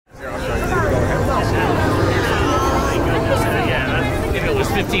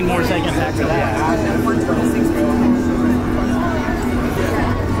15 more seconds after that.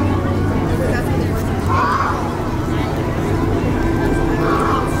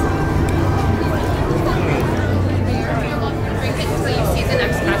 So you see the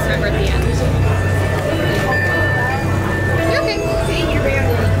next bus over at the end.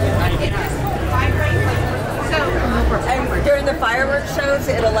 And during the fireworks shows,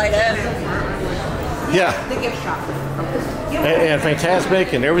 it'll light up. Yeah. The gift shop. And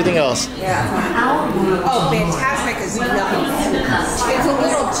Fantasmic and everything else. Yeah. Oh, Fantasmic is nuts. It's a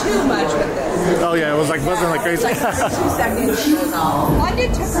little too much with this. Oh yeah, it was like buzzing like crazy. Like 2 seconds.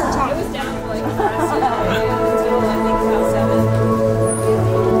 London took her time. It was down for like until I think about 7.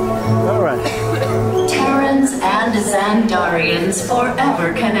 All right. Terrans and Xandarians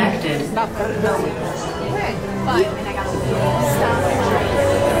forever connected. But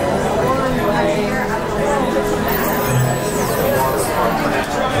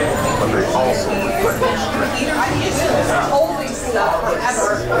they also Holding stuff forever.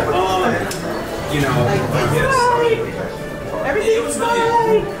 you know, Everything's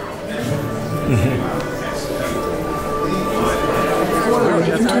fine.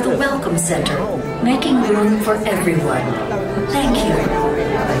 Into the Welcome Center, making room for everyone. Thank you.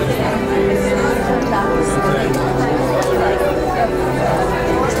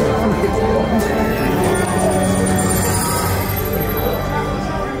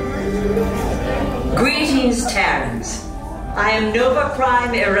 Greetings, Terrans. I am Nova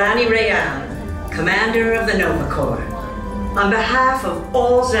Prime Irani Rayan, commander of the Nova Corps. On behalf of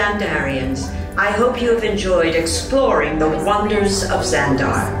all Xandarians, I hope you have enjoyed exploring the wonders of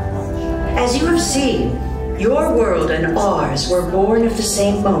Xandar. As you have seen, your world and ours were born of the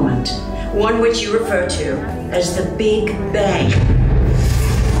same moment, one which you refer to as the Big Bang.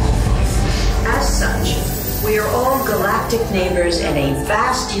 As such, we are all galactic neighbors in a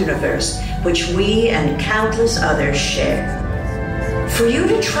vast universe which we and countless others share. For you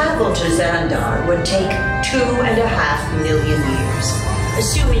to travel to Xandar would take 2.5 million years,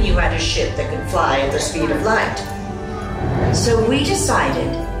 assuming you had a ship that could fly at the speed of light. So we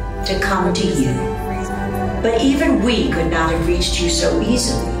decided to come to you. But even we could not have reached you so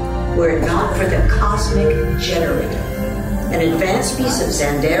easily were it not for the Cosmic Generator, an advanced piece of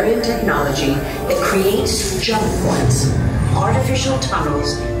Xandarian technology that creates jump points, artificial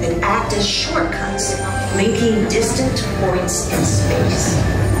tunnels that act as shortcuts, linking distant points in space.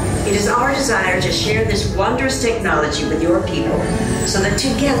 It is our desire to share this wondrous technology with your people so that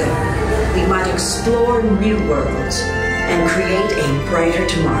together we might explore new worlds and create a brighter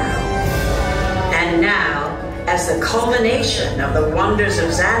tomorrow. And now, as the culmination of the wonders of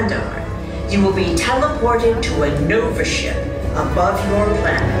Xandar, you will be teleported to a Nova ship above your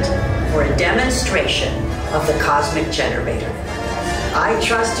planet for a demonstration of the Cosmic Generator. I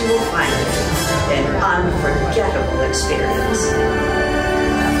trust you will find it an unforgettable experience.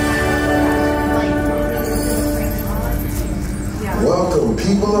 welcome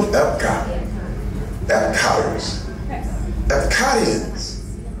people of Epcot, Epcoters, Epcotians,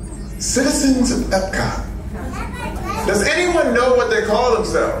 citizens of Epcot. Does anyone know what they call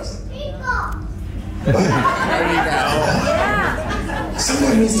themselves?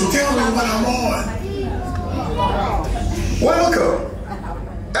 Someone needs to tell me what I'm on. Welcome,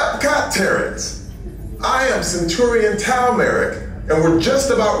 Epcot Terrans. I am Centurion Tal Merrick, and we're just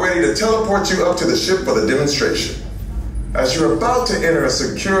about ready to teleport you up to the ship for the demonstration. As you're about to enter a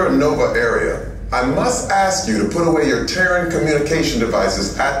secure Nova area, I must ask you to put away your Terran communication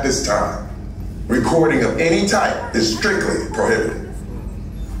devices at this time. Recording of any type is strictly prohibited.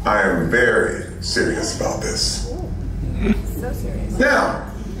 I am very serious about this. So serious.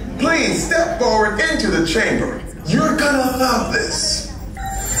 Now, please step forward into the chamber. You're gonna love this.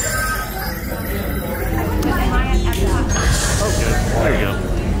 There you go.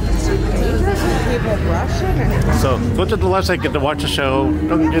 So go to the left side, get to watch the show.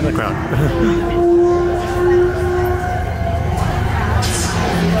 Don't get in the crowd.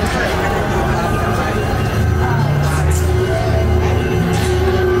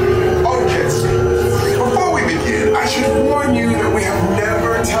 Before we begin, I should warn you that we have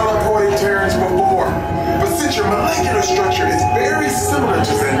never teleported Terrans before. But since your molecular structure is very similar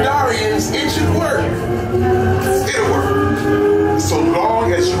to Xandarians, it should work. It'll work. So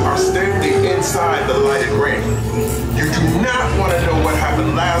long as you are standing inside the lighted ring. You do not want to know what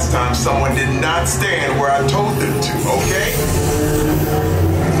happened last time someone did not stand where I told them to, okay?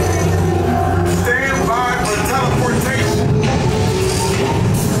 Stand by for teleportation.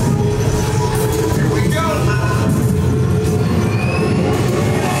 Here we go.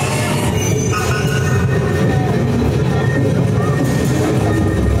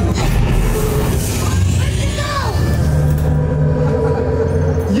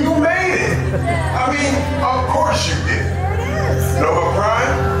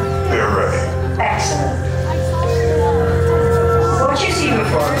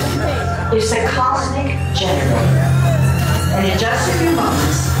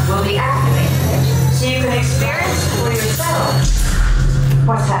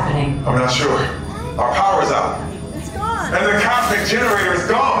 What's happening? I'm not sure. Our power's out. It's gone. And the cosmic generator is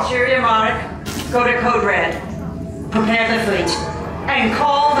gone. Cheerio, Monarch. Go to Code Red. Prepare the fleet. And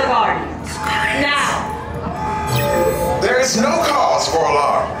call the Guardians. Now! There is no cause for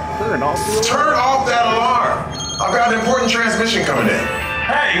alarm. Turn off that alarm. I've got an important transmission coming in.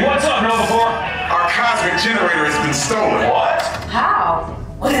 Hey, what's up, Nova Corps? Our cosmic generator has been stolen. What? How?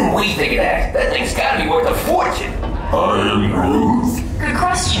 Why didn't we think of that? That thing's gotta be worth a fortune. I am Groot. Good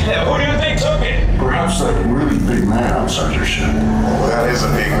question. Yeah, who do you think took it? Perhaps that really big man outside your ship. Oh, that is a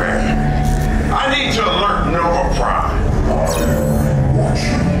big man. I need to alert Nova Prime. I am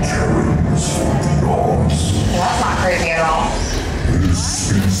watching Terrans from the odds. That's not creepy at all. This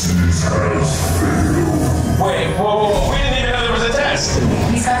species has failed. Wait, whoa, we didn't even know there was a test.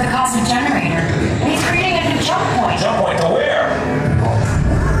 He's got the cosmic generator. And he's creating a new jump point. Jump point to where?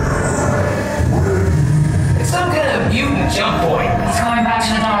 It's some kind of mutant jump point. He's going back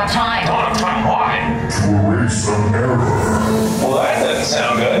to the dawn of time. Dawn of time, why? To erase an error. Well, that doesn't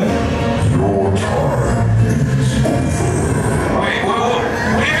sound good. Your time is over. Wait, what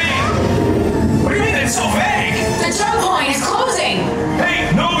do you mean? What do you mean it's so vague? The jump point is closing.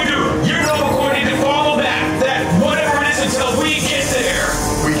 Hey, no we do. You're Nova Corps need to follow that whatever it is until we get there.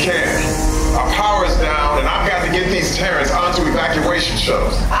 We can't. Our power's down, and I've got to get these Terrans onto evacuation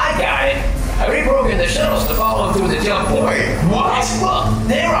shuttles. I got it. I reprogrammed the shuttles to follow through the jump point. Wait, what? Look,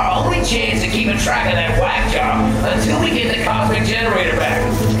 they're our only chance of keeping track of that whack job until we get the cosmic generator back.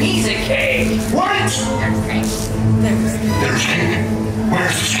 Piece of cake. What? There's King.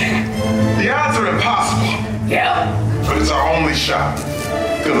 Where's this King? The odds are impossible, Yep. but it's our only shot.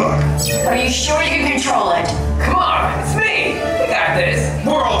 Good luck. Are you sure you can control it? Come on, it's me. We got this.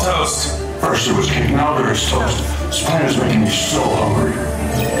 We're all toast. First it was King, now there's toast. This plan is making me so hungry.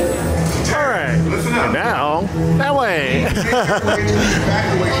 Alright. Listen up. Now, that way.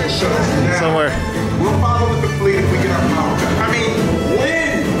 Evacuation shuttles now. Somewhere. We'll follow with the fleet if we get our power back. I mean,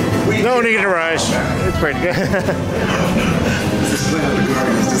 when we No get need to our rush. power back. It's pretty good. This plan of the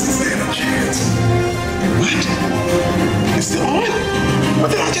Guardians doesn't stand a chance. What? It's still on? What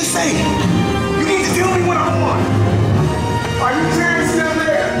did I just say? You need to tell me what I want. Are you Terrans still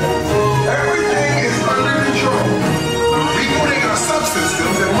there? Everything is under control. Rebooting our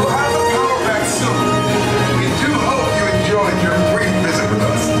subsystems and we'll have the power back soon. We do hope you enjoyed your brief visit with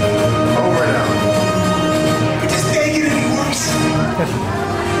us. Over and out. It just can't get any worse.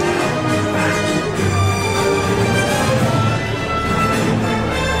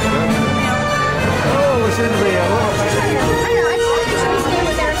 Oh, it's in the video.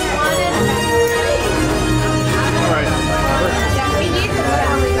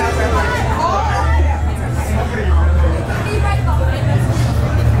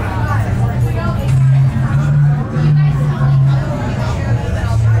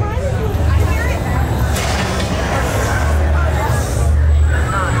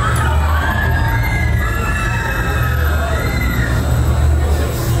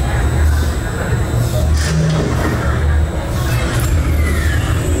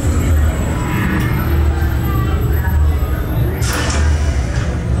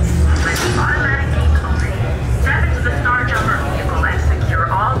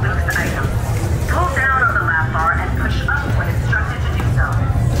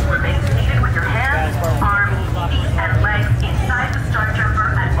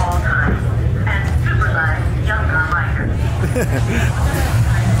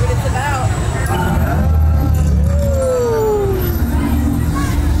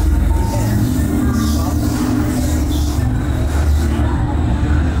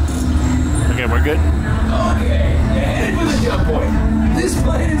 We're good? Okay, headed for the jump point. This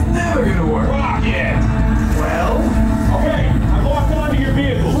plan is never gonna work. Rocket! Well, Okay, I locked onto your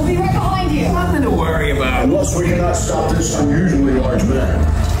vehicle. We'll be right behind you. nothing to worry about. Unless we cannot stop this unusually large man,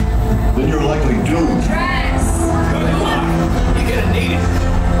 then you're likely doomed. Good luck. You're gonna need it.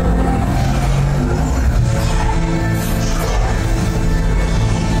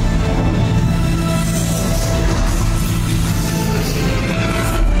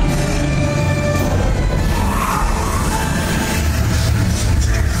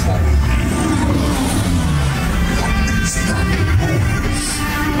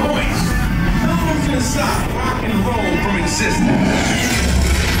 Stop rock and roll from existence.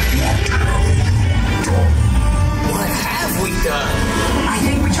 What have we done? I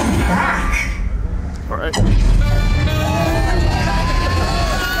think we jumped back. All right.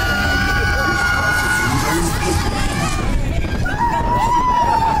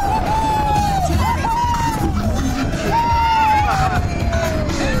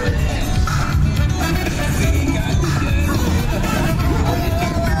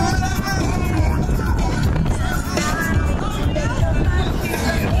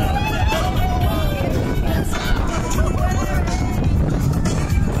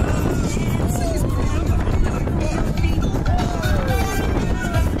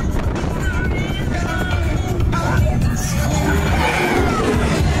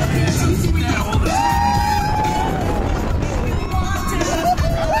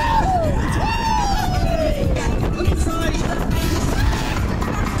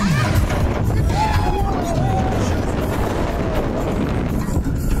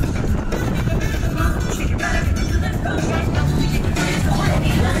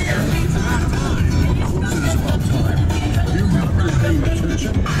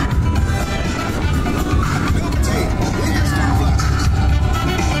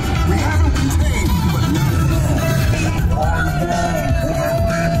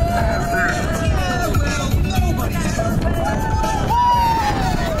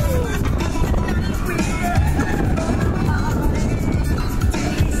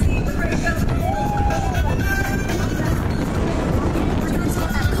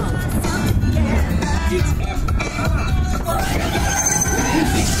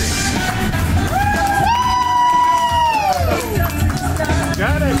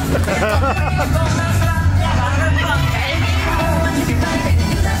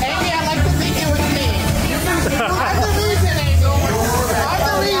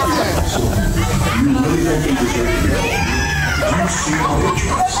 see no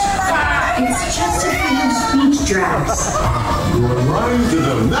pictures. It's just a few speech drags. You are running to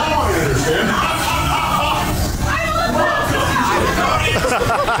them. Now I understand.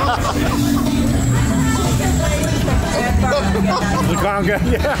 The Conga,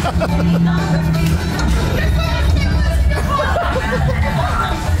 yeah.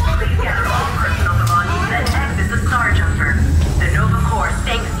 The Nova Corps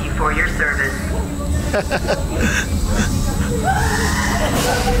thanks you for your service.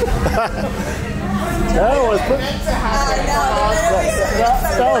 That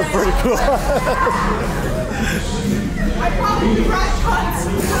was pretty cool.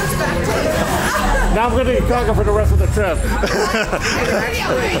 Now I'm going to get Conga for the rest of the trip.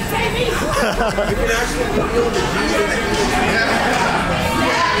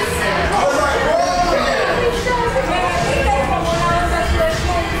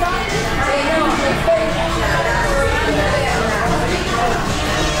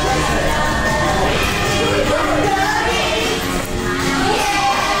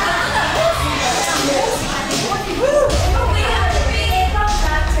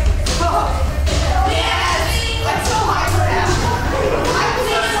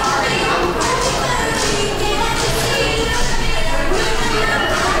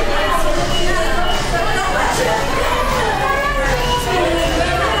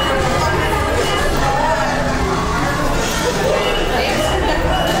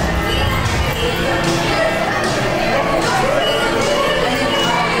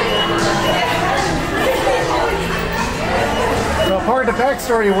 Part of the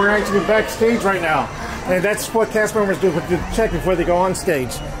backstory, we're actually backstage right now, and that's what cast members do to check before they go on stage.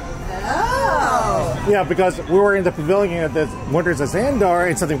 Oh! Yeah, because we were in the pavilion at the Wonders of Xandar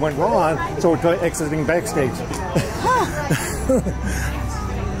and something went wrong, so we're exiting backstage.